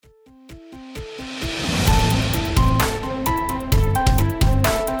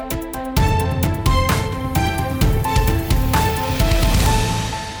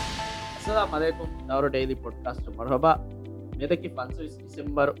Dhauru daily podcast marhaba medaki 25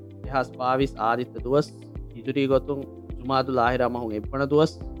 December 2022 Aditya දවස් ඉදිරි ගොතුන් ජුමාදුල් ආහිරා මහුන් එපණ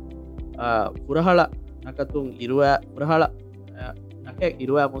දවස් පුරහල නකතුන් ඉරුවා පුරහල නක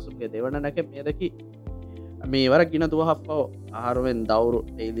ඉරුවා මුසුගේ දෙවන නැක මේදකි මේ වර ගින දුවහප්පව ආහාරවෙන් Dhauru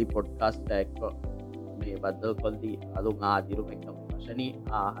daily podcast එක මේ බද්දල් කොල්දී අලු ආදිරු මෙක්ක වශනී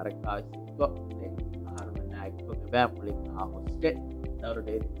ආහාරකාසික ආහාරවෙන් නැක්ක බෑ මුලින් ආහොස්ගේ Dhauru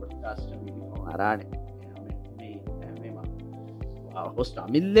daily podcast මිනිහෝ ආරානේ මේ host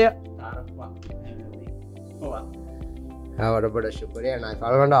අමිල්ලය තාරප්පා වඩබඩ ශුපරය නයි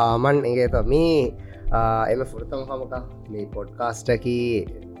කල්ගට ආමන් ඒගේත මේ එම ෆුරතම හමක මේ පොඩ්කාස්ටකි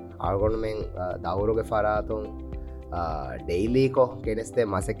අල්ගොනමෙන් දවුරුග ෆරාතුන් ඩෙයිලීකෝ කෙනෙස්තේ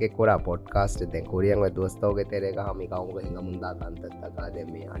මසකෙක් කොර පොඩ්කාස්ට දැන් කොරියන් දස්තවගේ තෙරේක හමි කවුග හිඟ මුන්දා කන්තත්තකා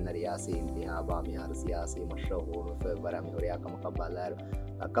දෙම අන්න රියාසී ඉන්තිහාබාමි හර සියාසී මශ්‍ර හෝරු බරම හොරයාකමක බල්ලාර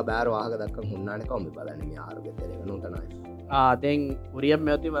අක්ක බෑර වාහක දක්ක මුන්නාන කවමි බලනම ආරුග තෙරෙක නොතනයි ආදෙන් උරියම්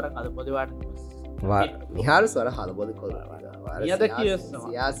මෙති වර කද පොදිවාට මිහාර ස්වර හලබොද කොල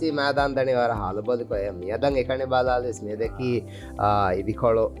සියාසී මෑදන්දනි වර හලබොදකොය මියදන් එකන බලාලෙස් මෙදකි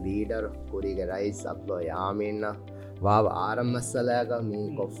ඉදිකොලො ලීඩර් කුරිග රයිස් අප්ලෝ යාමන්න වාව ආරම්මස්සලෑග මේ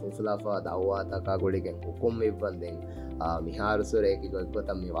කොෆ්ෆුලාපා දව්වාතකා ගොඩිගෙන් හුකුම් ඉබ්බන්දෙන් මිහාරුසුරේකි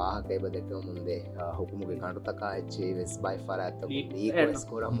ගොත්කොතම් මේ වාහකයිබ දෙක මුන්දේ හුකුමුගේ කටුතකා එච්චේ වෙස් බයි ෆර ඇත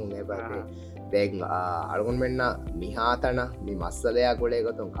ස්කොරමුන් එබගේ දැන් අල්ගොන් මෙන්න මිහාතන මේ මස්සලයා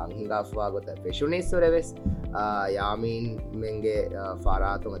ගොලේගොතුන් කංහිගාෆවා ගොත පෙෂුනිස්සුරවෙස් යාමීන් මෙන්ගේ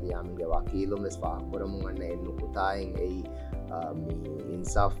ෆාරාතුමද යාමින්ගේ වකීලුම් වෙස් පාපුරමුන් අන්න එන්නු පුතායෙන් එයි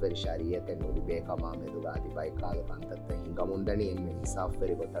ඉන්සාෆ්වරි ශරීයතෙන් උඩි බේකමා මෙදුගාති බයිකාල කන්තත්ත හිඟමුන්දනි එම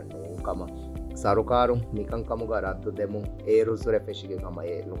ඉන්සාෆ්වරි ගොතන් නෝකම සරුකාරුම් මිකංකමුග රත්තු දෙමු ඒරුසුර පෙෂිගේ කම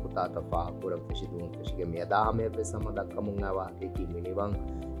ඒ නුකුතාත පාපුරම් පෙෂිදුම් පෙෂිගේ මියදාහමය පෙ සම දක්කමුන් අවාකකි මිනිවන්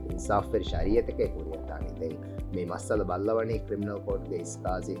ඉන්සාෆ්වරි ශරීයතක කුරියතානි දැන් මේ මස්සල බල්ලවනේ ක්‍රිමිනල් කෝඩ්ගේ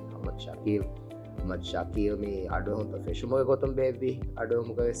ඉස්කාසි අමත් ශකීල් මේ අඩුහොන්ත ෆෙෂුමග ගොතුම් බේබි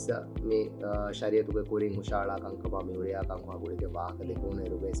අඩුවමුක වෙස්ස මේ ශරියතුක කුරින් හුෂාලාකංකපා මිවරයාකංවා ගුඩික වාහක දෙකුණ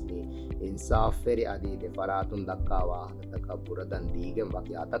එරුවෙස්මී ඉන්සාෆෙරි අදීත ෆරාතුන් දක්කා වාහකතක පුරදන් දීගෙන්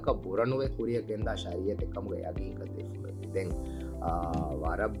වගේ අතක පුරනුව කුරිය ගෙන්දා ශරියත එකමුග යගීකතේ දැන්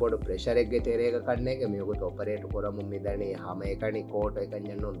වරබ්බොඩ ප්‍රේශරෙක්ගේ තෙරේක කන්නේ එක මේකුත් ඔපරේට් කොරමු මිදනේ හම එකනි කෝට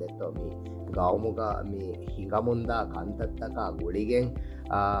එකඥන්නොන් දෙත්තෝ මේ ගෞමුග මේ හිඟමුන්දා කන්තත්තකා ගොඩිගෙන්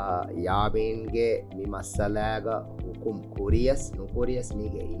යාබීන්ගේ මිමස්සලෑග හුකුම් කොරියස් නොකොරියස්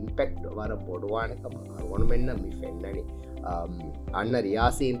මීගේ ඉම්පෙක්ට් වර පොඩුවානකම අරුවන මෙන්න මි ෆෙන්නනි අන්න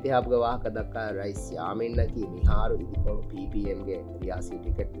රියාසි ඉන්තිහාප්ග වාහක දක්කා රයිස් යාමින්නකි මිහාරු ඉදිකොළු PPMගේ රියාසි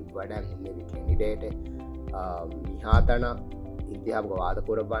ටිකට් වඩන් හින්නවි කැනිඩේට මිහාතන ඉතිහාප වාද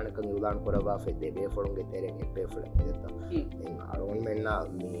කොරබානක නිුදාන් කොරබා ෆෙදේ බේෆොරුන්ගේ තෙරෙන් එපේෆල දෙත අරුවන් මෙන්න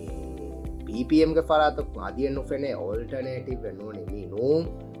මේ PPMග ෆරාතක් අදියන්නු ෆෙනේ ඕල්ටනේටිව් නෝනේ මේ නෝම්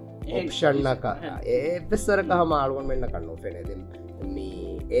ඔප්ෂන්නක ඒපෙස්සරක හම අරුවන් මෙන්න කන්නු ෆෙනේද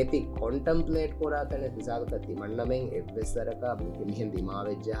මේ ඒති කොන්ටම්පලේට් කොරාතන තිසාගත තිමන්නමෙන් එපෙස්සරක මිහෙන්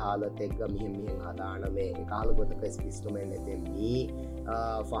දිමාවෙජ්ජ හාලත එක්ග මිහෙන් හදානමේ කාලගොතක ස්පිස්ටුමෙන් ඇත මී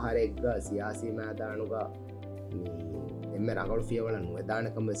ෆහරෙක්ග සියාසී මෑදානුග එම රගල් ෆියවල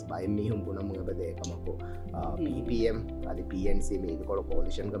නුවදානකම බයි මිහුම් ගුණමුග බදයකමකෝ PPM අධි PNC මේද කොළ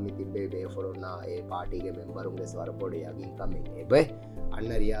පෝදිෂන් කමි තිබේ බේෆොරොන්න ඒ පාටිගේ මෙම්බරුන්ගේ ස්වරපොඩ යගින්කමින් එබයි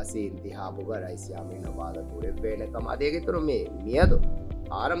අන්න රියාසේ ඉන්තිහාපුග රයිස්යාමන්න වාද පුරෙබ්බේනකම අදේගෙතුර මේ මියදු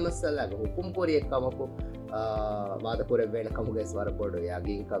ආරම්මස්සල්ලග හුකුම් පොරියෙක්කමකු වාදපුරෙබ්බේන කමුගේ ස්වරපොඩ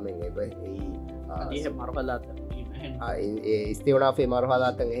යගින්කමින් එබ ඒ මරහලාත ස්තිවනාේ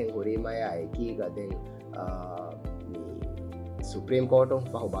මරහලාතන් එහෙන් ගොරීමය එකී ගදෙන් සුප්‍රීම් කෝට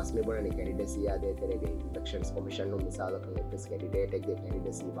පහ බස්ම බන කැඩිඩසියාදේ තරගේ ලක්ෂන්ස් කොමිෂන් මිසාලක ස් කැඩිඩේටගේ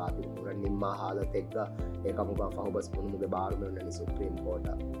කැඩිඩසි බාති පුර නිම්ම හාලතෙක්ග ඒකමුග පහබස් පුුණමුගේ බාර්මනනි සුප්‍රීම් කෝට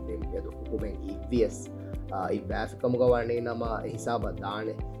යද හුකුමෙන් ඉවස් ඉවෑෆිකමුග වන්නේ නම හිසා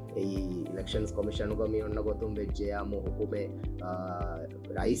බද්ධානේ ඒ ලක්ෂන්ස් කොමිෂනුගම ඔන්න ගොතුම් වෙච්ජයාම හුකුමේ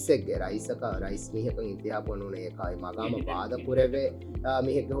රයිස්සක්ගේ රයිසක රයිස් මිහක ඉතිහාපනුන ඒකයි මගම පාදපුරවේ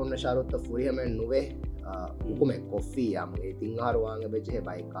මිහෙක ඔන්න ශරුත්ත ෆුරියමෙන් නුවේ උකුම කොෆී යම ඉතිං හරුවාග බෙජහ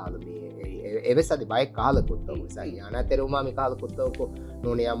බයි කාලම එවෙස් අති බයි කාලකුත්තව සයි යන තෙරුමාම කාලකුත්තවකු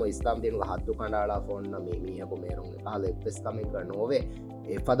නොනයාම ස්ථම් දෙනු හත්තු කඩාලා ෆොන්න මේ මීහකු මේරුන් කාල එපෙස්කමික නොවේ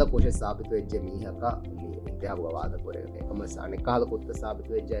ඒ පද පොෂ සාපිතු වෙච්ජ මීහක ඉතිහාවාද කොර එකම සාන කාලකුත්ත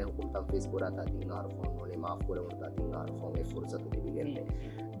සාපිතු වෙච්ජය හුකුම්තම් ෆිස් පුරත තිං අරෆොන් නොනේ මාෆුරමුට තිං අරෆොන් ෆුරසතු තිබිගෙන්නේ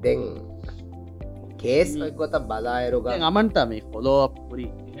දෙන් කේස් ගොත බලායරුග අමන්ට මේ ෆොලෝ පුරි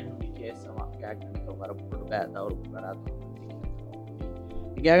කේසවා ගෑගනික වරපුට බෑ දවරු කරාතු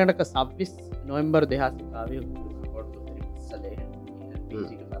ඉගෑගටක සබ්විස් නොවම්බර් දෙහාසිකාවය කොටු සලේ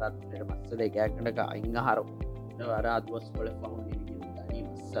පීසික පරත්ට මස්සලේ කෑකටක අංහාරු අරාදුවස් කොල පහුන් දනී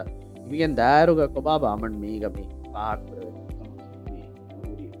මස්ස ඉමිගෙන් දෑරුග කොබා බාමන් මේගමේ පාක්කර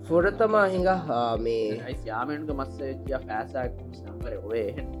ෆොරතමා හිඟ මේ යාමෙන්ග මස්ස ය ෆෑසක් නම්බර ඔවේ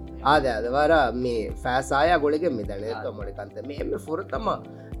ආද අදවර මේ ෆෑසාය ගොලෙක මෙදනත මොලිකන්ත මෙම ෆොරතම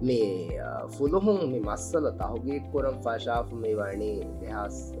මේ ෆුළුහුන් මේ මස්සල තහුගේ කොරම් ෆාශාෆ මේ වරණී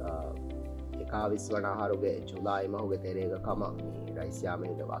දෙහස් කාවිස් වනාහරුගේ ජුලායි මහුගේ තෙරේග කම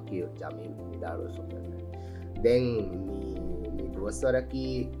රයිස්යාමේද වකිය ජමීන් විදාරුව සුපරන දැන්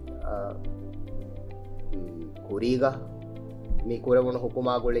දුවස්වරකී කුරීග මේ කුරමුණ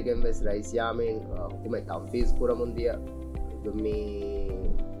හුකුමා ගොලිගෙන් වෙස් රයිස්යාමෙන් හුකුම තම්ෆීස් කුරමුන්දිය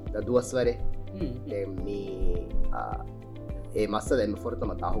මේ දුවස්වරේ ඒ මස්ස දැම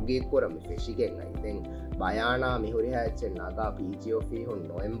ෆොරතම තහුගේ කොරම ෆෙෂිගෙන් අයිදෙන් බයානා මිහුරි හැච්චෙන් නගා පීජියෝෆී හුන්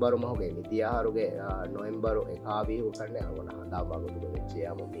නොෙම්බරුමහුගේ නිතියාහරුගේ නොෙම්බරු එකාවීහු කරන්න අරුවන හඳා බගතුක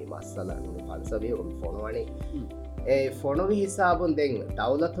වෙච්චයාම මේ මස්සල පල්සවීහුම් ෆොනවනේ ඒ ෆොනොවි හිසාබුන් දෙෙන්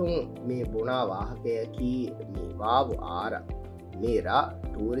දවලතුන් මේ බුණා වාහකයකී මේ වාබු ආර මේරා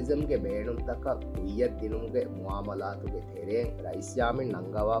ටූරිසම්ගේ බේනුම්තක කුයියත් දිනුම්ගේ මුවාමලාතුගේ තෙරෙන් රයිස්යාමෙන්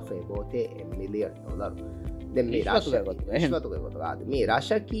නංගවා ෆෙබෝතේ $1 මිලියන් මේ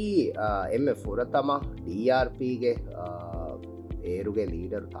රශකී එම ෆොරතම DRPගේ ඒරුගේ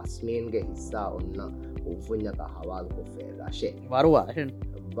ලීඩර් තස්මීන්ගේ හිස්සා ඔන්න උපුඥක හවාල් කොෆේ රශේ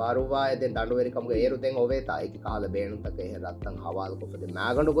වරුවායද දඩුවරිකම ඒරුතෙන් ඔවේ තායික කාල බේනුතක එහ රත්තන් හවාල් කොපද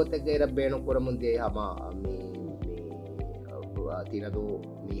මෑගඩු ගොත්තක එර බේනු කරමුන්දේ හම තිනදු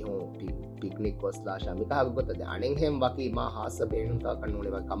මීහෝ පික්නික් කොස්ලා ශමික හගොතද අනෙන් හෙම් වකි මා හාස බේනුතා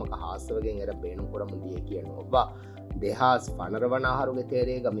කන්නුලෙව කමක හාසවගෙන් එර බේනු කරමුදිය කියන ඔබා දෙහස් පනරවනාහරුගේ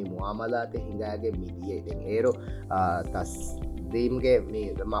තේරේ ගමි මුවාමලාත හිඟෑගේ මිදිය ඉතින් ඒරු තස් දීම්ගේ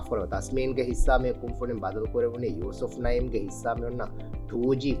මේ මෆොර තස්මීන්ගේ හිස්සා මේ කුම්ෆොනෙන් බදල් කරවුණේ යූසුෆ් නයිම්ගේ හිස්සා මේ ඔන්න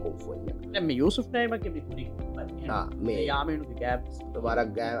 2G කුම්ෆොන් දැන් මේ යූසුෆ් නයිමගේ මිතුරි මේ යාමෙනුගේ ගෑප්ස්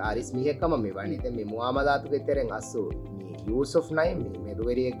වරක් ගෑ අරිස් මිහෙක්කම මේ වනේ දැන් මේ මුවාමලාතුගේ තේරෙන් අස්සු යූසුෆ් නයිම් මේ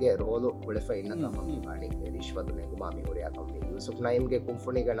මෙදුවරියගේ රෝලු ගොඩ ෆයින්න තමයි වනේ රිෂ්වතු නෙකුමා මේ හොරයා කම මේ යූසුෆ් නයිම්ගේ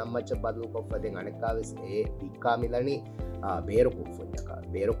කුම්ෆොනික නම්මච්ච බදල් කොෆදෙන් අනෙක්කාවෙස් ඒ වික්කා මිලනි ಬೇರು ಕುಂಫುಣ್ಯಕ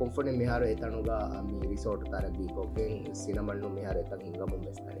ಬೇರು ಕುಂಫುಣ್ಯ ಮಿಹಾರು ಎತನುಗ ಮೀ ರಿಸೋರ್ಟ್ ತರ ಬೀಕೋಕೆನ್ ಸಿನಮಣ್ಣು ಮಿಹಾರು ಎತನ್ ಹಿಂಗ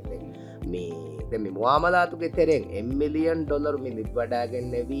ಮುಂಬೆಸ್ತಾನೆ ಮೀ ದೆಮ್ಮಿ ಮುಆಮಲಾತುಗೆ ತೆರೆನ್ $1 ಮಿಲಿಯನ್ ಮಿ ಲಿಬ್ಬಡಾಗೆನ್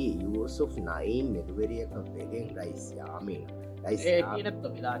navy Yusuf name ಮೆದುವೆರಿಯಕ ಬೆಗೆನ್ rice ಯಾಮಿನ rice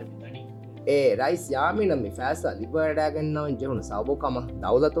ಏಕಿನತ್ತ ಮಿಲಾರಿ ಬಿತಣಿ ಏ ರೈಸ್ ಯಾಮಿನ ಮಿ ಫಾಸಾ ಲಿಬ್ಬಡಾಗೆನ್ ನವನ್ ಜೆಹುನ ಸಾಬುಕಮ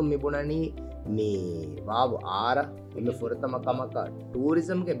ದೌಲತು මිබුණනි මේ වාබ ආර එම ෆොරතම කමක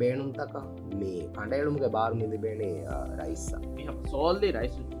ටූරිසම්ගේ බේනුම්තක මේ කණඩයලුම්ගේ බාරු මිලිබේනේ රයිස්ස සෝල්ලි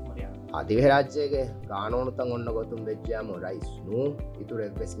රයිස් අධිවරාජ්‍යයගේ ගානෝනුතන් ඔන්න ගොතුම් වෙච්චයාම රයිස් නූ ඉතුර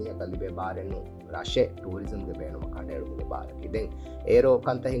එක්වෙස්මිය කලිබේ බාරෙන්නු රශය ටූරිසම්ගේ බේනුම කණඩයලුම්ගේ බාර ඉදෙන් ඒරෝ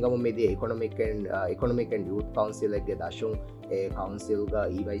කන්ත හිඟම මෙදී එකොනොමිකන් යුත් කවන්සිල්ගේ දශුන් ඒ කවන්සිල්ග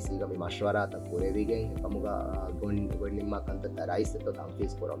ඊවයිසිගම මශ්වරාත පුරේවිගෙන් එකමුග ගොන්නිම්ම කන්ත රයිස්ත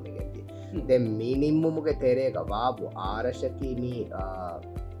තම්ෆිස් කොරම්මිගෙන්දී දැන් මීනිම්මුමුගේ තෙරේක වාබු ආරශකීමී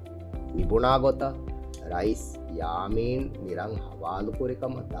නිබුණාගොත රයිස් යාමීන් නිරං හවාලු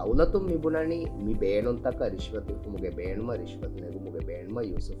කොරිකම දවුලතුම් මිබුණනි මි බේනුන්තක රිශ්වතුමුගේ බේනුම රිශ්වතුනෙකුමුගේ බේනුම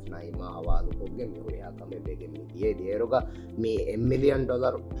යුසුෆ් නයිම හවාලු කොග්ගේ මිහුරයාකම බෙගෙන් මිදියේ දේරුග මේ $1 මිලියන්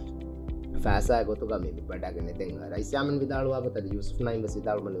ෆෑසාය ගොතුග මේ බඩාගෙන දෙන් රයිස්යාමන් විදාළුවාගත යුසුෆ් නයිම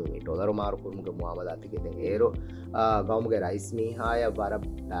විදාළුමන මේ ඩොලර් මාරුකුමුගේ මුවාමලාතිගේ දෙන් ඒරෝ ගෞමුගේ රයිස් මීහාය වර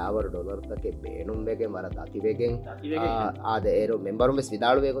බෑවර ඩොලර්තක බේනුම් වෙගෙන් වර දතිවෙගෙන් ආද ඒරෝ මෙම්බරුම් වෙස්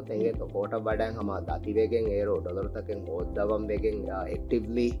විදාළුවේගොත් එංගේ කෝට බඩෑන් හම දතිවෙගෙන් ඒරෝ ඩොලර්තකෙන් හොද්දවම් වෙගෙන්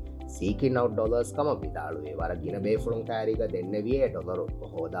එක්ටිව්ලි සීකින් අව් ඩොලර්ස් කම විදාළුවේ වර ගින බේෆුරුම් කෑරික දෙන්න විය ඩොලරු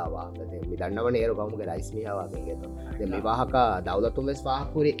හෝදාවාග මිදන්නවන ඒරෝ ගෞමුගේ රයිස් මීහාවාගෙන් මේ වාහක දවුලතුම් වෙස්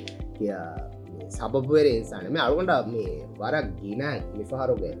වාහකුරි සබබුවර ඉන්සාන මේ අරුගොඩ මේ වරක් ගින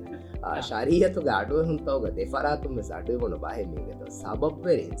මිෆහරුගේ ශරීයතුග අඩුව හුන්තවග දෙෆරාතුම අඩුව වොන බහෙමගත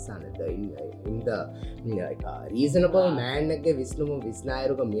සබබ්වර ඉන්සානද ඉන්ද රීසනබව මෑන්නගේ විස්නුම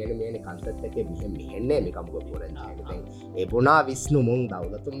විස්නායරුක මියන මේන කන්තත්තක මිහෙම මෙහෙන්නේ මිකමුග පුරජයකතැන් එපුනා විස්නු මුන්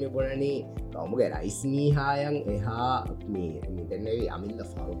දවලතුම් බොනනී කවමුගේ රයිස්මීහායන් එහා මිතැන්නවී අමිල්ල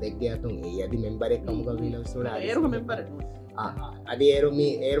ෆරුදෙක්ගේතුන් ඒ අදි මෙම්බරෙක් කමුග විලස්න ඒරු මෙම්බර අඩි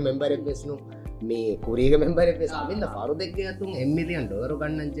ඒරු මෙම්බරෙක් වෙස්නු මේ කුරීග මෙම්බරෙක් සමින්න ෆරු දෙක්ගේ අතුන් $1 මිලියන්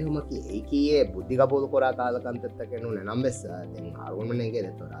ගණන් ජෙහුමකි ඒකයේ බුද්ධිකපොදු කොරා කාලකන්තත්තකනු නම්බෙස් දැන් ආරුමනගේ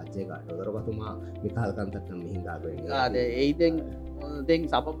දෙත රාජ්‍යක ඩොලරකතුමා මිකාල්කන්තත්න මිහින්දාග ඒයිදෙන් දෙන්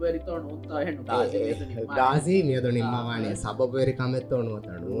සපවරිතෝ නොත්තාහෙනු ගාසී මියද නිම්මවානේ සබවරි කමෙත්තෝ නොත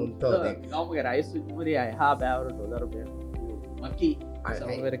නුන්තෝ ගමුගේ රයිස් මරිය හා බෑවර ඩොලර මකි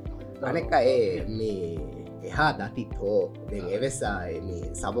අනෙක ඒ මේ එහා දතිතෝ දෙ එවෙසායි මේ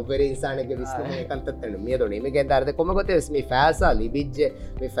සබපෙර ඉන්සානක විස්කම කන්තත්තන මියද නීමගේ අර්ද කොමකොතෙස් මේ ෆෑසා ලිබිජ්ජ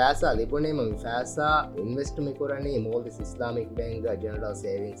මේ ෆෑසා ලිබුණේම ෆෑසා ඉන්වස්ටම කරන්නේ මෝල්ද ඉස්ලාමික් බැංග ජනරල්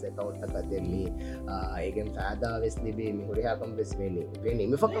සේවිංස් එකවුන්ට කදෙන්නේ ඒගෙන් ෆෑදාවෙස් ලිබේ මිහුරයාකම් වෙස් වෙන්නේ වෙන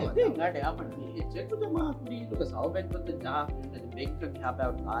නිම ෆකම සවබැත්වත ජා බෙක්ට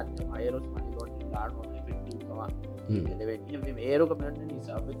හබව ආජ අයරොස් මනිලොට ලාඩ ඒරුක මෙන්න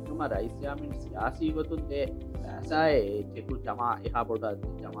නිසාබතුම රයිස්යාමින් සියාසීගතුන්දේ ඇසාය චෙකු ජමා එහා පොඩ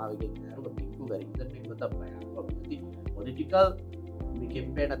ජමාවගේ ඇරුක පික්කු ගරිත පික්වත පයති පොලිටිකල්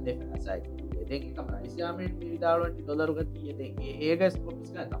මිකෙම්පේනත් දෙ ඇසයි එ එකම රයිස්යාමෙන් විදාලුවට ඩොලරුග තියද ඒගස්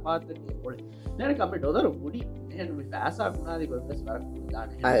කොමිස්ක තපාත පොල නැකම ඩොලරු ගුඩි ෑසා ගුණාදි ගොස්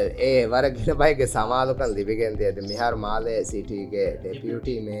වරක් ඒ වර ගිල බයික සමාලකන් ලිබිගෙන්ද ඇද මිහාර මාලය සිටගේ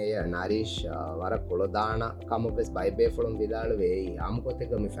ඩෙපියුටි මේය නරිෂ් වර කොළදාන කමපෙස් බයිබේෆොළුම් විදාල වෙයි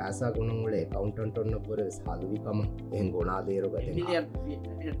ආමකොතකම ෆෑසා ගුණුලේ කවුන්ටන්ට ඔන්න පුර හලවිකම එහ ගුණාදේරු ගත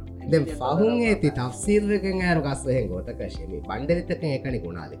දෙ පහුන් ඒති තක්සීල්වකෙන් ඇරු ගස්වහෙන් ගෝතකශයම බණ්ඩරිතක ඒකනි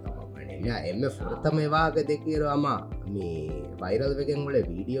ගුණාදිකම එම ෆෘතම වාග දෙකීරවාම මේ වයිරල්වගෙන් ොල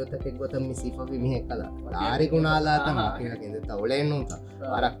වීඩියෝතකෙක් ගොතම සිපි මිහ කලා ආරි ගුණාලාතම ගෙත ඔලෙන්නුන්ත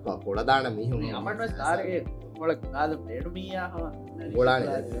වරක් කොළදාන මිහුණ අමට ස්ථාරය කොල දාද පෙඩුමියාහ ගොලාන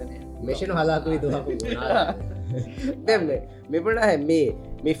මෙෂණ හලාකුයි දුහකු දෙන්න මෙපට හැම්මේ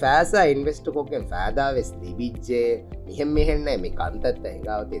මේ ෆෑසා ඉන්වස්ට කොකෙන් ෆෑදාවෙස් දිබිච්චේ මෙහෙම මෙහෙන්න මේ කන්තත්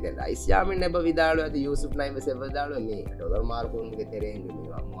ඇගවතේ ද රයිස්යාමෙන් නැබ විදාලු ඇද යුසුප් නයිම සෙවදාලු මේ ඩොලර් මාර්කුන්ගේ තෙරෙන්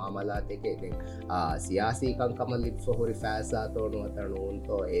මුහමලාතක සියාසීකංකම ලිප් හොරි ෆෑසා තෝනුවතන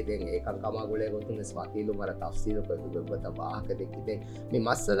උන්තෝ ඒදෙන් ඒකංකම ගොලේ ගොතුන ස්වතිීලු මර තක්සීල පතුගත වාහක දෙකිතේ මේ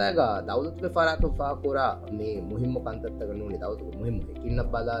මස්සදග දෞදත්ව ෆරාතු පාකුරා මේ මුහිම කන්තත්තක නූනි දවතු මුහිම එකින්න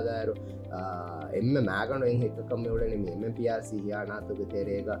බලාදාරු එම මෑගන එකකම වලන එම පියාසි හියානාතුක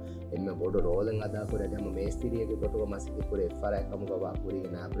තෙරේක එම බොඩ රෝලන් අදාකුර දම මේස්තිරියක කොටුව මසිකුර එෆරයකමුගවා පුරී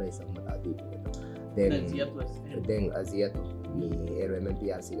නෑබ්‍රයි සම්මතාදීපට දැන් අසියතු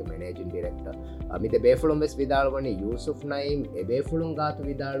ඒරමපියාසික මනේජන් ඩිරෙක්ට අමිත බේෆුළුම් වෙස් විදාල්වන යුසුෆ් නයිම් එබේෆුළුම් ගාතු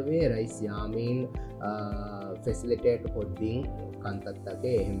විදාල්වේ රයිස්යාමීන් ෆෙසිලිටේට් පොද්දිින්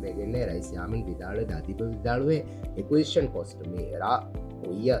කන්තත්තගේ එහෙම්බෙගෙන්නේ රයිස්යාමින් විදාල දතිප විදාලුවේ එකුෂන් කොස්ට මේරා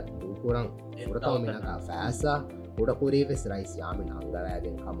ඔය දූකුරන් පුරතවමිනකා ෆෑසා උඩකුරී වෙස් රයිස්යාමින්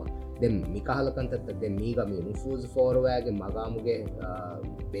අංගවෑගෙන් කම දෙම් මිකහලකන්තත්ත දෙ මීගම මුෆූස් ෆෝරවෑගේ මගාමුගේ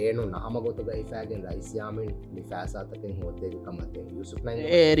බේනු නහම ගොතු ගයිෆෑගෙන් රයිස්යාමින් ෆෑසාතකෙන් හෝදේක කමතේ යුසුප්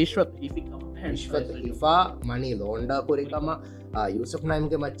රිශ්වත් රිශ්වත හිෆා මනි ලෝන්ඩා කොරිකම යුසුප්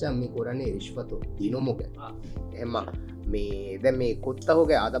නයිම්ගේ මච්චා මේ කොරන්නේ රිශ්වතු දිනුමුග එම මේ දැ මේ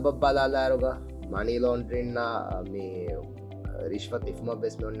කුත්තහුගේ අදබ බලාලාරුග මනි ලෝන්ඩරන්න මේ රිශ්වත් ඉෆම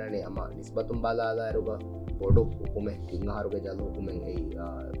බෙස් නොන්නනේ අම නිස්බතුම් බලාලාරුග පොඩු හුකුම ඉංහාරුග ජල හුකුමෙන්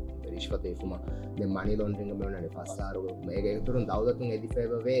රිශ්වත ඉෆම මනි ලොන්ඩරිංග මෙවනන පස්සාරුග මේක තුරුන් දවදතුන්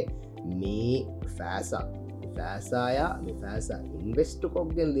එදිෆේවේ මේ ෆෑසා ෆෑසාය මේ ෆෑසා ඉන්වෙස්ට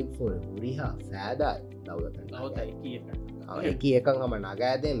කොක්ගෙන් ලිප්ෆෝල් පුරිහා ෆෑදා දවදත එක එකන් හම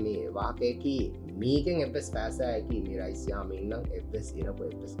නගෑදෙන් මේ වාකයකි මීකෙන් එපස් ෆෑසෑකි මේ රයිස්යාමඉන්නම් එස් ඉරප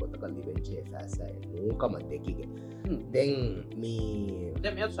එපස් කොතකල් දිවෙච්චේ ෆෑසෑ නූකම දෙකිගේ දෙන්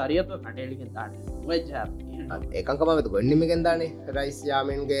මේ සරියතු කටේලිගෙන් තාන්න ඒකංකම වෙතු ගොන්නිමිගෙන් දානේ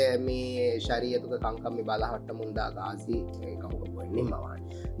රයිස්යාමෙන්ගේ මේ ශරියතුක කංකම්මි බලහට්ට මුන්දා ගාසි ඒකමුක ගොන්නිමවාන්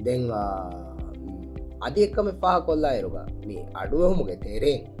දෙන් අධියක්කම පහ කොල්ලා එරුග මේ අඩුවහමුගේ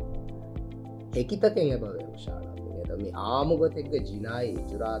තේරෙන් හෙකිතකෙන් එබවේ ශාල මේ ආමුගතෙක්ග ජිනායි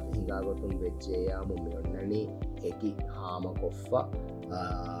ඉජුරාත හිඟාගොතුන් වෙච්චේ යාමු මෙොන්නනි හෙකි හාම කොෆ්ෆා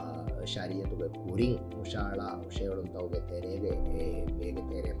ශරියතුක පුරින් උෂාලා උෂයවරුන් තවගේ තෙරේගේ මේක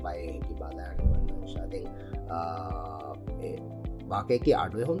තේරෙන් බය හෙකි බාදායනුවන්න ශාදෙන් වාකයකි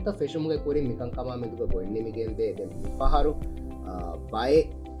අඩුව හොන්ත ෆෙෂමුගේ කුරින් මිකංකමා මෙදුක ගොන්නමිගෙන්දේ දෙ පහරු බය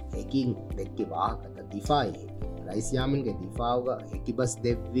එකින් දෙක්කි වාහකත දිෆායි රයිස්යාමින්ගේ දිෆාවග හෙකි බස්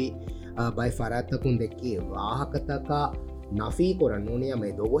දෙව්වී බයි ෆරත්තකුන් දෙක්කේ වාහකතකා නෆී කොරන්න ඕනය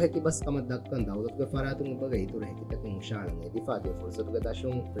මේ දොග හැකි බස්කම දක්කන් දවදක ෆරාතුන් උපග ඉතුර හැකිතක ශාලන දිපාගේ ෆුල්සතුක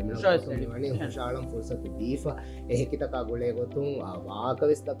දශුන් වනේ ශාලම් ෆුල්සතු දීප එහෙකිතකා ගොලේ ගොතුන්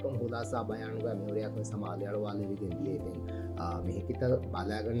වාකවෙස් දක්කම් හුදාසා බයනුග මෙවරයක්ම සමාලයාලවාල විගෙන් දියේෙන් මෙහෙකිත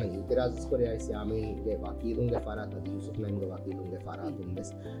බලාගන්න යුතරාස් කොරයා ස්යාමීගේ වකීලුන්ගේ ෆරාත යුසුක්නයින්ගේ වකීලුන්ගේ ෆරාතුන්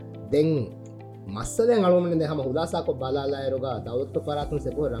දෙස් දෙන් මස්සදෙන් අලුමන හම හුදාසාකො බලාලායරුග දවත්ත පරාතුන්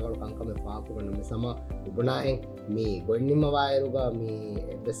සෙපුව රඟලු කංකම පාකුවනම සම උබනායෙන් මේ ගොන්නම වායරුග මේ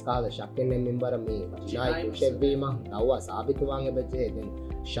එබස්කාල ශක්කෙන්ෙන් මෙම්බර මේ ජායි ශෙවීම දවවා සාභිතුවාන්ග බච්චේදෙන්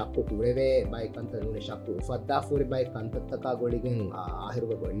ශක්කු කුරවේ බයිකන්ත නුන ශක්කු උෆද්දාෆුරි බයි කන්තත්තකා ගොඩිගෙන්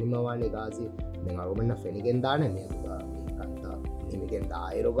ආහිරුග ගොන්නමවානේ ගාසි දෙ අරුමන්න ෆෙනිගෙන් දාන මේ කන්තා හිමිගෙන්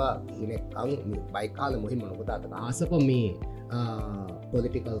දායරෝග හිනෙක්කං බයිකාල මුහිම නොකතාතක ආසප මේ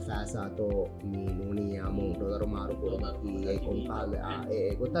පොලිටිකල් ෆෑසාතෝ මේ නූනීයාමු ඩොලර මාරුකෝ කොම්කාල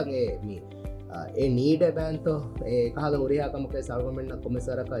ගොතගේ මේ ඒ නීඩ බෑන්තෝ ඒ කාල උරයාකමක සල්ගමෙන්න්න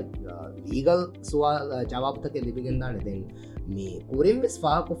කොමසරක ලීගල් ස්වා ජවාපතක ලිබිගෙන්දාන දෙන් මේ කුරින් වෙස්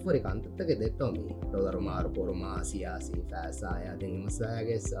පාකොෆරි කන්තත්තක දෙත්තෝම ඩොලර මාරු පොරුමා සියාසී ෆෑසාය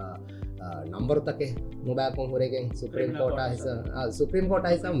දෙමසාගේ නම්බරතක මුබෑකොන් හොරගෙන් සුප්‍රීම් කෝට හිස සුප්‍රීම් කෝට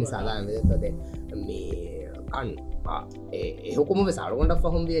හිසම් මිසාලා වෙතද මේ කන් එහකුම සාරුගොඩ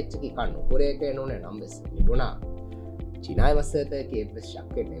පහොම් එච්චකි කන්න හොරේක නොන නම්බෙස් නිබුණා චිනාය වස්සත කේප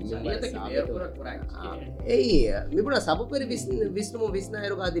ශක්ක ඒ මිබුණ සපපර විස්නම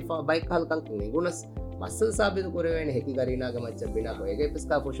විස්නායරකාති බයිකහල්කං ගුණස් මස්සල් සාබිත කොරවෙන හැකි ගරීනාග මච්ච බිනා ඒගේ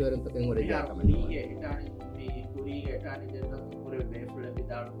පිස්කා පොෂවරතක හොර ජාකම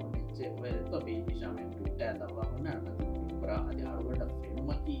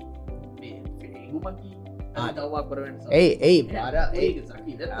දවා කරවෙන් ඒ බාර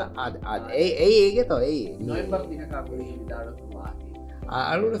ඒගේ තො නොම්බර් දිනකා විදාඩවා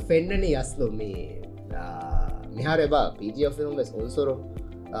අලුට ෆෙන්න්නන යස්ලු මේ මිහාර එබා පීජියෆිල්ම් වෙස් ඔල්සොරු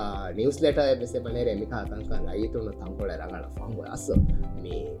නිවස් ලෙට එබෙස පනේ රමිකා තංකා අයිතුන තංකොල රඟල ෆංග අස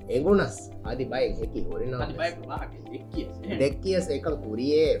මේ එගුණස් අධි බයි හැකි හොරන දෙක්කියස් එකල්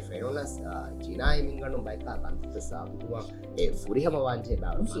කුරියේ ෆෙනොනස් චිනායමින්ගන්නු බයිකා කන්තත සාබතුවා ඒ ෆුරිහම වාංචේ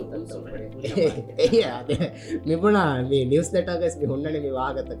මිබුණා මේ නිවස් ලෙටගස් හොන්නන මේ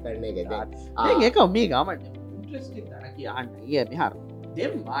වාගත කරන්නේ ගෙද ඒක මේ ගමට ඉන්ට්‍රස්ටි තන කියන්න ඒ මිහාර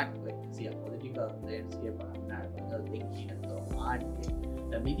දෙම් මාට් සිය පොලිටිකල් ලේන්ස්කේප්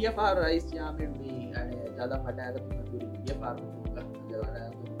මිදිය පාර රයිස්යාමෙන් ජද පටඇතුරි මිය පාර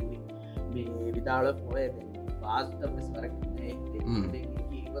මේ විදාල පොය වාස්තම ස්වරක්නේ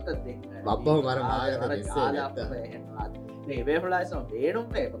ගොත බබ්බහ මර ඒවේහලාස බේනුම්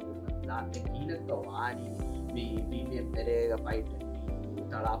ලාන්න කීනක වානී බීම් පෙරේග පයිට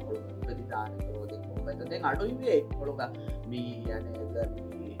තලාපොල් ප්‍රතිධානකරෝද කොපතෙන් අඩුයිවේ කොළොක මී යන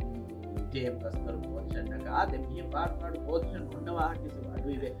ජේම් කස්කර පෝෂණකා දෙමිය පාර්පාඩ පෝෂණ ඔන්නවාහකිස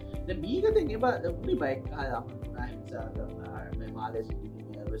අඩුවේ මීගතෙන් එබ උඩි බයික්කා අමනා හිංසා කරන මාලෙස්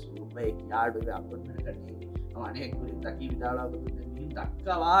සුපයි යාඩුව අපත්මන කරන්නේ අනෙකුරින් දකි විදාලාගතු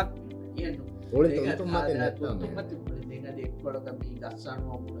දක්කවාක් දෙක්කොලක මේ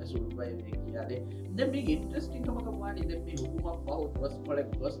ගස්සන්වා මුණ සුල්පය කියදේ දෙම ඉන්ට්‍රස්ටිංකමක වානි දෙම හුමක් පහුත් වස් කොලෙක්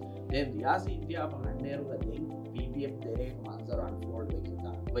ගොස් දෙ යාස ඉන්දියාව අන්නේරුග දෙ පම් දෙරේ මන්සරන් ෆෝල්්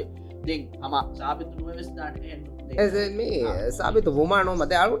යි දෙ හම සාපිතුම වෙස්දාට මේ සාපිතු වමානෝ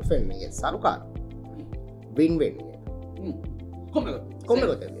මත අලුත් ෆෙන්න්නේ සරුකාර වින්වෙන්නේ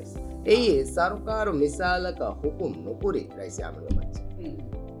කොමගොත ඒ සරුකාරු මිසාලක හුකුම් නොපුරි රයිසියාමල මච්ච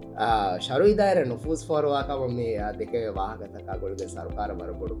ශරුයිදාර නොෆස් ෆෝරවාකම මේ දෙක වාහගතකා ගොඩ සරුකාර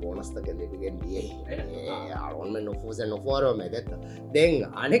බරපොඩ බෝනස්තක දෙවිගෙන් දිය අරුන්ම නොෆෝස නොෆෝරෝ මෙදෙත්ත දෙන්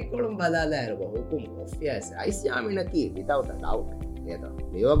අනෙක්කොළුම් බදාලා ඇරබ හුකුම් ඔෆියස් රයිසියාමිනකී විතවට ඩව් ඒද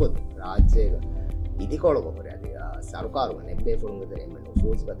මේවගොත් රාජ්‍යයක ඉදිකොළ කොපර ඇද සරුකාරුම නෙබ්බේ ෆොළුන්ගත එම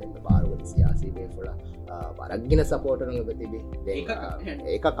නොෆෝස් ගතෙන්ට බාරුවද සියාසී බේෆොල බරක්ගෙන සපෝටරඟ තිබි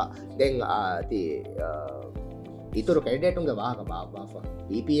ඒකකා දෙන් ආති ඉතුරු කැඩේටුන්ගේ වාහක බාබාෆ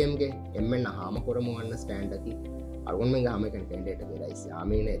පම්ගේ එමෙන්න්න හාම කොරමුවන්න ස්ටෑන්ඩකි අරුන්ම හමකන් කැඩේට රයිස්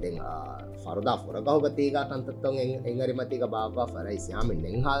යාමීනේ දෙ ෆරදා ොරගහගතීක තන්තත්තුන් එංගරිමතික බාබා ෆරයිස් යාමෙන්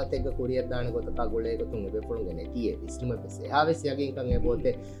එංහාතෙක කුරියදාන ගොතක ගොලේකතුන් එපොළුන්ග නැතිය විස්්ම සහාවස්යගින්කගේ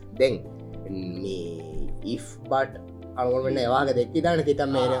බෝතේ දෙන් බට අරුවන්න ඒවාග දෙක්කිදාන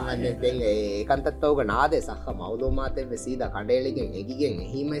තිතම් මේරවන්න දෙ ඒකන්තත්වෝග නාද සහ මවදෝමාතය වෙසීද කඩේලිගෙන් එකිගෙන්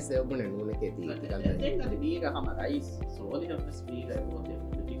එහිමයි සයවබන නුනක දී හම රයිස් සෝදි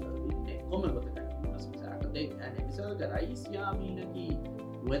කොම ගොත රයිස් යාමීනකි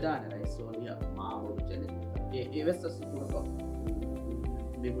වදාන රයිස් සෝලිය මාවරු චල ඒවස්සසුරක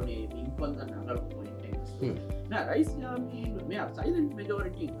මෙගුණේ ඉන්කොල්ද නගර පොයිට රයිස් යාමීන මෙ සයිලන්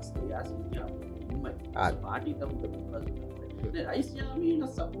මෙජෝරිටි යාසියා පාටි තම රයිස්යාමීන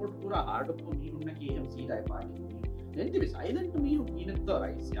සපෝට් පුර ආඩපු මීරුන්න කියම් සීටයි පාටි දැතිව සයිලන්ට මීරු කියනත්ත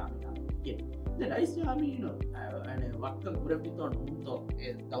රයිස්යාමින රයිස්යාමීන වක්ක පුරපිතෝ නුන්තෝ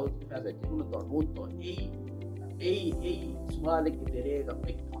තවත් පැසැටිුණුතෝ නුන්තෝ ඒ ස්වාලෙක දෙරේග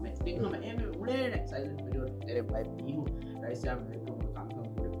එක්ම තිහම එම උඩේන සයිලන් පිරියෝ තෙරේ පයි මීහු රයිස්යාමිනකම කංකම්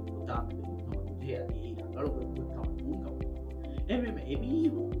පුර පුතාම ගලු එම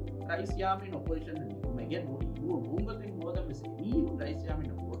එමීහු රයිස්යාමින ඔපරේෂන් මගේ ූගතින් මෝදම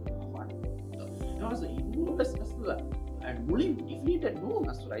රයිස්යාමින පෝට වාස ඉස් මුලින් ඩිෆීටඩ් නෝ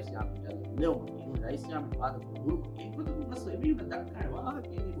නස්සු රයිස්යාම ලෙව රයිස්යාම පාද දුරු ඒකද නස්සු එබිට දක්කනවා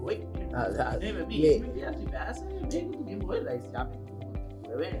කියන්නේ ඔය ඒ මේ බෑස මේක මේ රයිස්යාම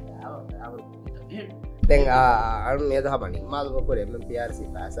වෙන්නේ දැන් අරු මේ දහ බණි මාළුවකෝ එම් PRC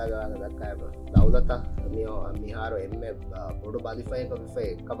පාසාගාන දක්කයම දවුලත මිහාරෝ එම් පොඩු බලිෆයි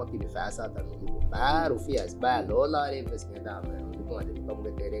කොෆේ කමකි පාසා තනු බෑ රුෆියස් බෑ ලෝලාරේ ඉන්වෙස්ට්මන්ට් දාම දුකමද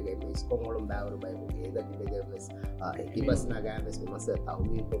කමුගේ තේරේගේ ඉස්කොම් වලම් බෑවරු බයි ඒද තිබෙගේ මෙස් හිබස් නගාමස් මස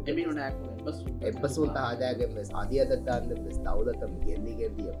තවුවි කො එමිනු නෑ එපසුන් තාදාගේ මෙස් ආදියද දාන්න මෙස් දවුලත ගෙන්දි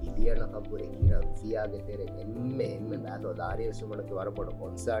ගෙන්දි බිලියන කපුරේ කින රුෆියාගේ තේරේ එම් බෑ ලෝලාරේ සුමනක වර පොඩ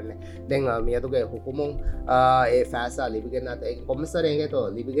කොන්සර්න් දැන් මියතුගේ හුකුමුන් ඒ ෆෑසා ලිබිගෙන්න්නත් ඒ කොමසරේගේතෝ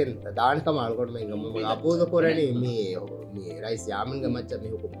ලිබිගෙන් දානක මාල්කොටම ගම අපෝද කොරණ මේ රයිස් යාමන්ග මච්ච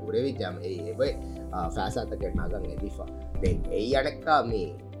මෙහුකු පුරවිචම ඒබයි ෆෑසාතක නගන් එදිෆා දෙ ඒ අනෙක්කා මේ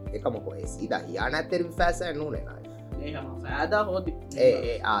එකමකො සිද යානැත්තෙර ෆෑසෑ නුනේ ෑදා හෝති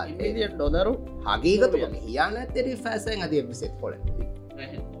ඩොදරු හගේගතු යානැත්තෙර ෆෑසෑන් අද එපිසෙත් කොල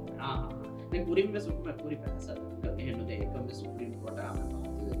පුරිම සුක්ම පුරි පැස එහෙනුද ඒකම සුප්‍රීම් කොටාම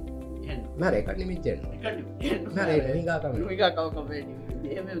නරේකට නිමිච්චෙන්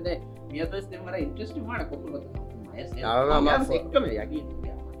මියතස්තමර ඉන්ට්‍රස්ට මාට කොප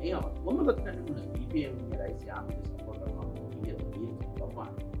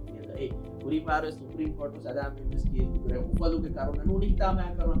පුරි පාර සුප්‍රීම් කොට සදාම උපදුක කරුණ නු හිතාම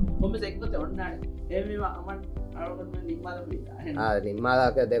කරන ඔම එක්ත ඔන්නට ඒම අමන්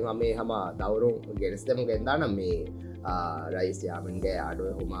නිම්මාලාක දැන් මේ හම දවරුම් ගෙනස්තම ගෙන්දානම් මේ රයිස් යාමන්ගේ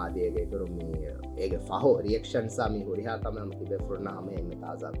අඩුව හුමාදයගේ තුරු මේ ඒක ෆහෝ රියක්ෂන් සාමි හොරිහාකම තිබ ෆුරණ හම එම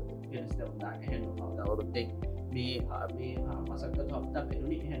තාසාප දවරුත්තෙක් මේ මසක්ක හප්තා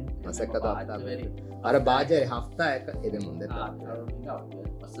පෙරුණි මසක්ක අර බාජය හෆ්තා එක එද මුන්ද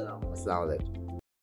අස්සලාම අස්ලාමලයිකුම්